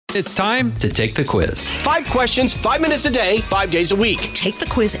It's time to take the quiz. 5 questions, 5 minutes a day, 5 days a week. Take the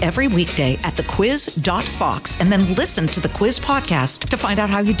quiz every weekday at thequiz.fox and then listen to the quiz podcast to find out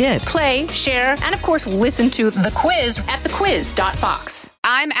how you did. Play, share, and of course, listen to the quiz at thequiz.fox.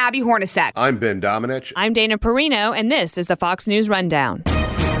 I'm Abby Hornacek. I'm Ben Domenech. I'm Dana Perino, and this is the Fox News Rundown.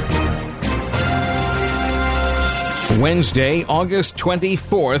 Wednesday, August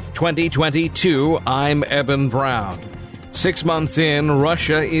 24th, 2022. I'm Eben Brown. 6 months in,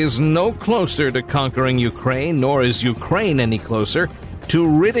 Russia is no closer to conquering Ukraine, nor is Ukraine any closer to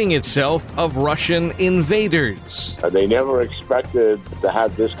ridding itself of Russian invaders. They never expected to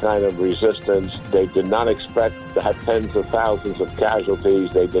have this kind of resistance. They did not expect to have tens of thousands of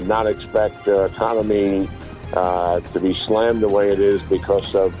casualties. They did not expect their economy to be slammed the way it is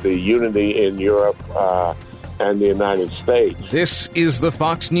because of the unity in Europe and the United States. This is the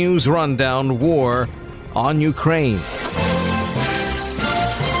Fox News Rundown: War on Ukraine.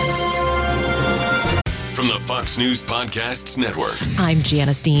 From the Fox News Podcasts Network. I'm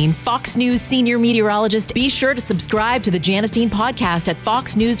Janice Dean, Fox News senior meteorologist. Be sure to subscribe to the Janice Dean podcast at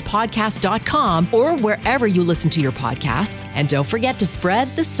foxnewspodcast.com or wherever you listen to your podcasts. And don't forget to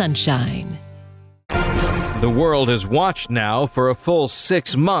spread the sunshine. The world has watched now for a full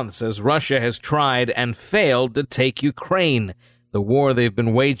 6 months as Russia has tried and failed to take Ukraine. The war they've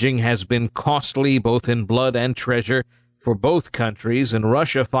been waging has been costly, both in blood and treasure, for both countries, and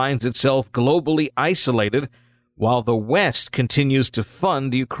Russia finds itself globally isolated while the West continues to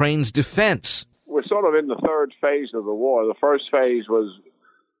fund Ukraine's defense. We're sort of in the third phase of the war. The first phase was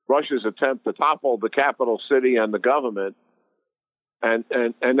Russia's attempt to topple the capital city and the government, and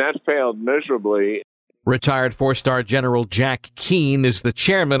that failed miserably. Retired four-star General Jack Keane is the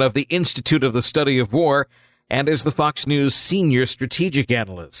chairman of the Institute of the Study of War and is the Fox News senior strategic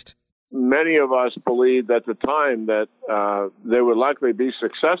analyst. Many of us believed at the time that they would likely be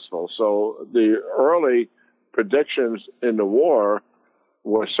successful. So the early predictions in the war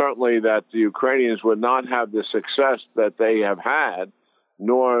were certainly that the Ukrainians would not have the success that they have had,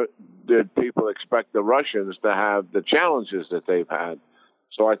 nor did people expect the Russians to have the challenges that they've had.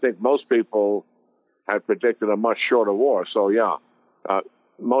 So I think most people had predicted a much shorter war. So,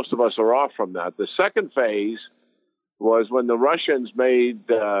 most of us are off from that. The second phase was when the Russians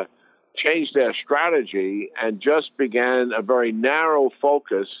changed their strategy and just began a very narrow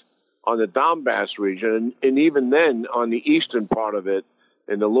focus on the Donbass region, and even then on the eastern part of it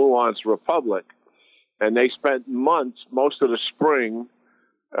in the Luhansk Republic. And they spent months, most of the spring,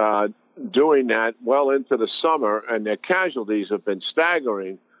 doing that well into the summer, and their casualties have been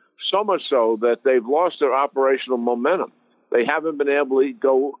staggering, so much so that they've lost their operational momentum. They haven't been able to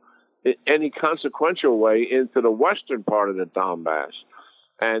go in any consequential way into the western part of the Donbass.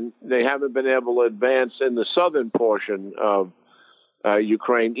 And they haven't been able to advance in the southern portion of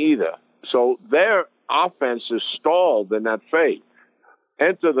Ukraine either. So their offense is stalled in that phase.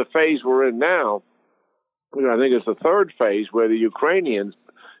 Enter the phase we're in now, I think it's the third phase, where the Ukrainians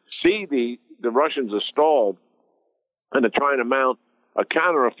see the Russians are stalled and they're trying to mount a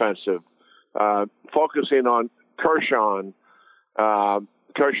counteroffensive, focusing on Kherson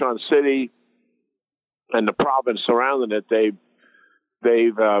City and the province surrounding it.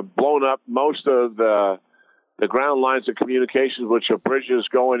 They've blown up most of the ground lines of communications, which are bridges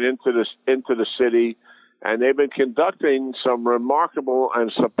going into the city, and they've been conducting some remarkable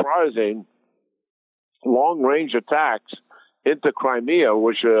and surprising long-range attacks into Crimea,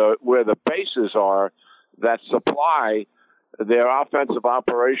 which where the bases are that supply their offensive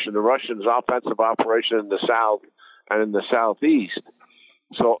operation, the Russians' offensive operation in the south and in the southeast.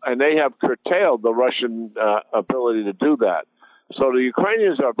 So, and they have curtailed the Russian ability to do that. So the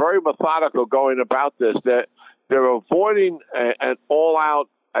Ukrainians are very methodical going about this. That they're avoiding an all-out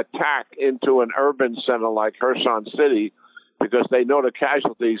attack into an urban center like Kherson City because they know the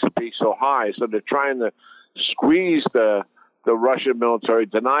casualties will be so high. So they're trying to squeeze the Russian military,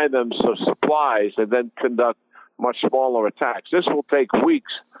 deny them some supplies, and then conduct much smaller attacks. This will take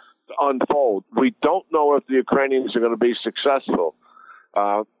weeks to unfold. We don't know if the Ukrainians are going to be successful.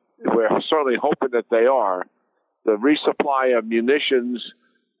 We're certainly hoping that they are. The resupply of munitions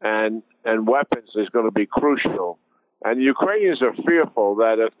and weapons is going to be crucial. And the Ukrainians are fearful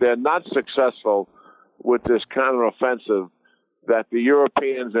that if they're not successful with this counteroffensive, that the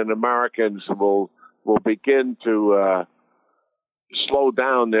Europeans and Americans will begin to slow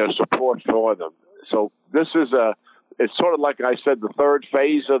down their support for them. So this is it's sort of like I said, the third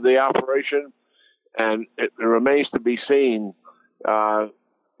phase of the operation, and it remains to be seen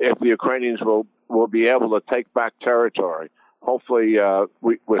if the Ukrainians will be able to take back territory. Hopefully,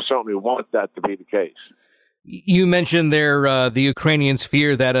 we certainly want that to be the case. You mentioned there the Ukrainians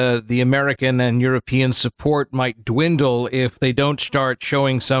fear that the American and European support might dwindle if they don't start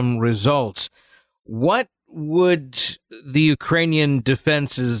showing some results. What would the Ukrainian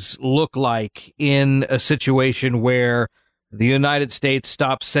defenses look like in a situation where the United States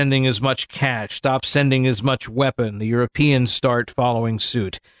stops sending as much cash, stops sending as much weapon, the Europeans start following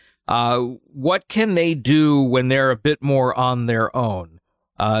suit? What can they do when they're a bit more on their own?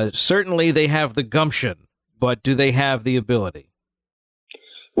 Certainly they have the gumption, but do they have the ability?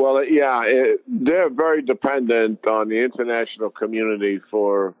 Well, they're very dependent on the international community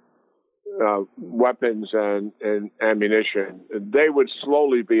for weapons and ammunition. They would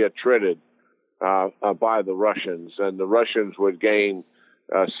slowly be attrited by the Russians, and the Russians would gain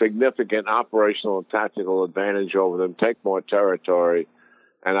significant operational and tactical advantage over them, take more territory,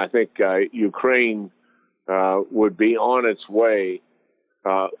 and I think Ukraine would be on its way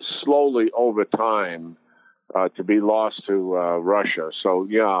slowly over time to be lost to Russia. So,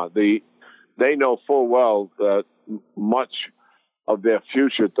 they know full well that much of their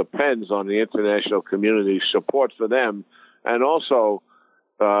future depends on the international community's support for them, and also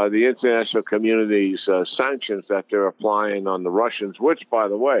the international community's sanctions that they're applying on the Russians, which, by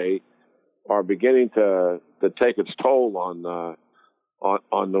the way, are beginning to take its toll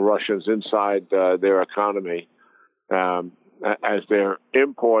on the Russians inside their economy, as their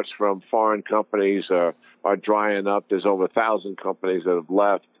imports from foreign companies are drying up. There's over 1,000 companies that have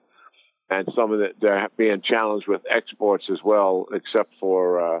left, and some of they're being challenged with exports as well, except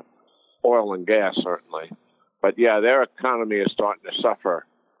for oil and gas, certainly. But their economy is starting to suffer,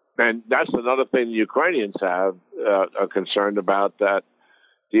 and that's another thing the Ukrainians are concerned about, that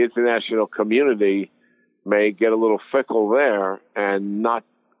the international community may get a little fickle there and not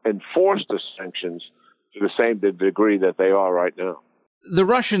enforce the sanctions to the same degree that they are right now. The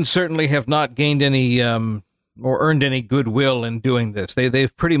Russians certainly have not gained any or earned any goodwill in doing this.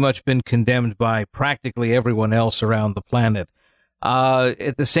 They've pretty much been condemned by practically everyone else around the planet.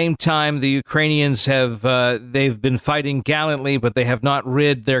 At the same time, the Ukrainians they've been fighting gallantly, but they have not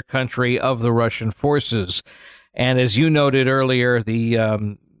rid their country of the Russian forces. And as you noted earlier,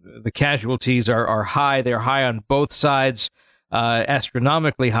 the casualties are high. They're high on both sides,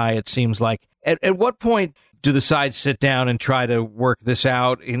 astronomically high, it seems like. At what point do the sides sit down and try to work this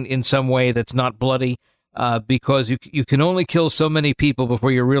out in some way that's not bloody? Because you can only kill so many people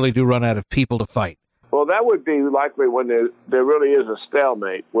before you really do run out of people to fight. Well, that would be likely when there really is a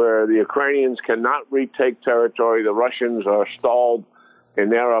stalemate, where the Ukrainians cannot retake territory. The Russians are stalled in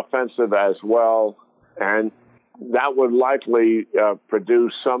their offensive as well, and that would likely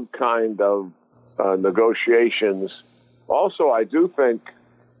produce some kind of negotiations. Also, I do think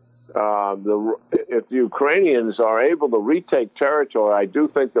if the Ukrainians are able to retake territory, I do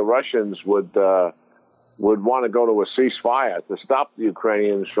think the Russians would want to go to a ceasefire to stop the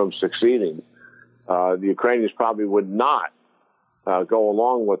Ukrainians from succeeding. The Ukrainians probably would not go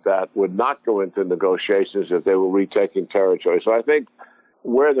along with that, would not go into negotiations if they were retaking territory. So I think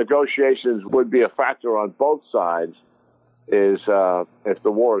where negotiations would be a factor on both sides is if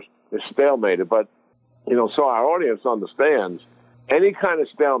the war is stalemated. But, so our audience understands, any kind of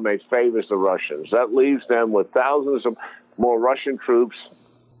stalemate favors the Russians. That leaves them with thousands of more Russian troops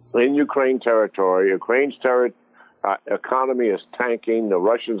in Ukraine territory. Ukraine's economy is tanking. The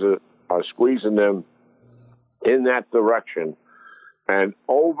Russians are squeezing them in that direction. And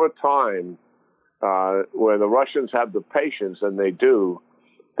over time, where the Russians have the patience, and they do,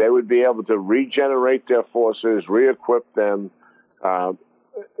 they would be able to regenerate their forces, re-equip them.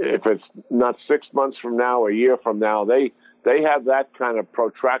 If it's not 6 months from now, a year from now, they have that kind of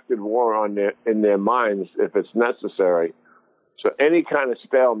protracted war in their minds if it's necessary. So any kind of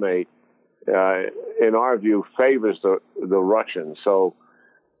stalemate, in our view, favors the Russians. So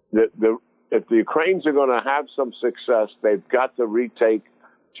if the Ukrainians are going to have some success, they've got to retake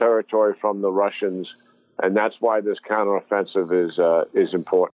territory from the Russians, and that's why this counteroffensive is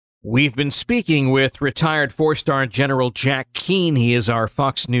important. We've been speaking with retired four-star General Jack Keane. He is our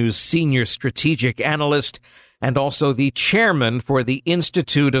Fox News senior strategic analyst and also the chairman for the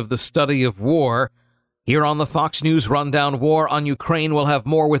Institute of the Study of War. Here on the Fox News Rundown, War on Ukraine, we'll have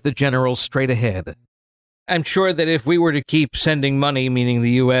more with the general straight ahead. I'm sure that if we were to keep sending money, meaning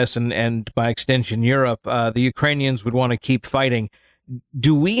the U.S. and by extension Europe, the Ukrainians would want to keep fighting.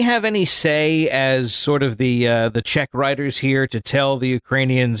 Do we have any say as sort of the check writers here to tell the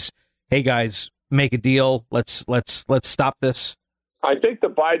Ukrainians, hey guys, make a deal, let's stop this? I think the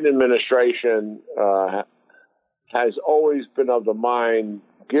Biden administration has always been of the mind,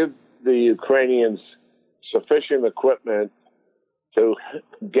 give the Ukrainians sufficient equipment to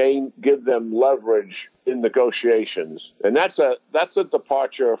give them leverage in negotiations. And that's a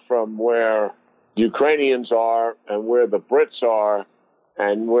departure from where Ukrainians are and where the Brits are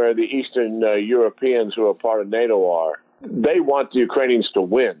and where the Eastern Europeans who are part of NATO are. They want the Ukrainians to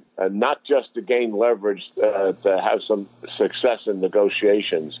win and not just to gain leverage to have some success in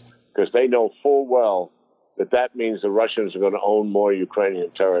negotiations, because they know full well that means the Russians are going to own more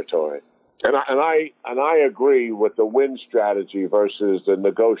Ukrainian territory. And I agree with the win strategy versus the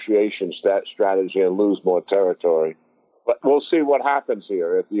negotiation strategy and lose more territory. But we'll see what happens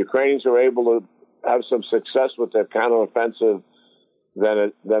here. If the Ukrainians are able to have some success with their counteroffensive,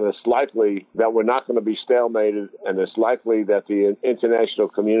 then it's likely that we're not going to be stalemated, and it's likely that the international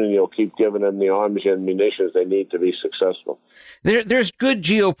community will keep giving them the arms and munitions they need to be successful. There's good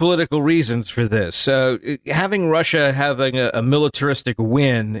geopolitical reasons for this. Having Russia having a militaristic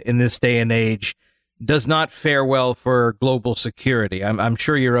win in this day and age does not fare well for global security. I'm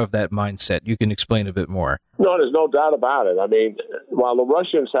sure you're of that mindset. You can explain a bit more. No, there's no doubt about it. I mean, while the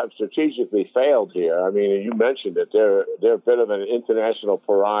Russians have strategically failed here, I mean, you mentioned it, they're a bit of an international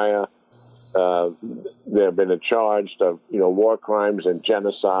pariah. They've been charged of, war crimes and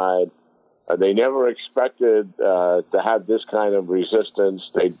genocide. They never expected to have this kind of resistance.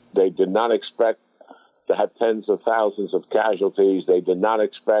 They did not expect to have tens of thousands of casualties. They did not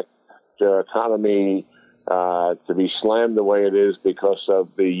expect their economy to be slammed the way it is because of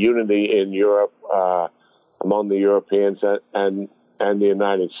the unity in Europe among the Europeans and the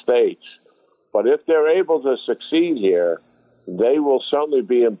United States. But if they're able to succeed here, they will certainly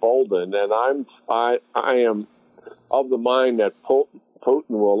be emboldened. And I am of the mind that Putin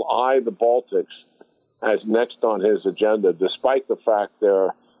will eye the Baltics as next on his agenda, despite the fact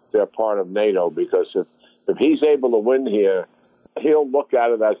they're part of NATO. Because if he's able to win here, he'll look at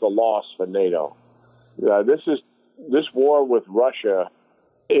it as a loss for NATO. This war with Russia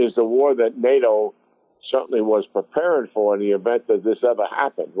is the war that NATO certainly was prepared for in the event that this ever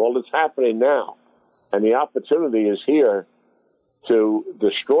happened. Well, it's happening now, and the opportunity is here to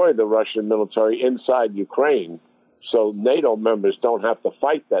destroy the Russian military inside Ukraine, so NATO members don't have to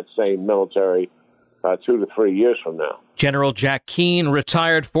fight that same military 2 to 3 years from now. General Jack Keane,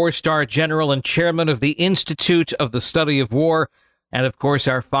 retired 4-star general and chairman of the Institute of the Study of War, and, of course,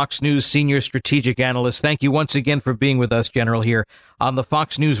 our Fox News senior strategic analyst. Thank you once again for being with us, General, here on the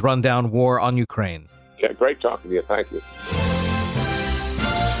Fox News Rundown, War on Ukraine. Yeah, great talking to you. Thank you.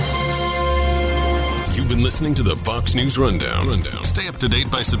 You've been listening to the Fox News Rundown. Stay up to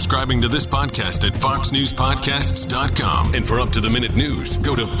date by subscribing to this podcast at foxnewspodcasts.com. And for up-to-the-minute news,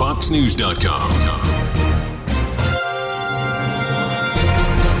 go to foxnews.com.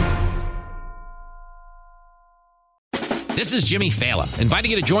 This is Jimmy Fallon, inviting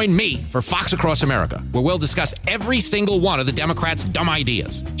you to join me for Fox Across America, where we'll discuss every single one of the Democrats' dumb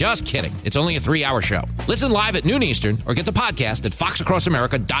ideas. Just kidding. It's only a 3-hour show. Listen live at noon Eastern or get the podcast at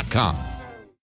foxacrossamerica.com.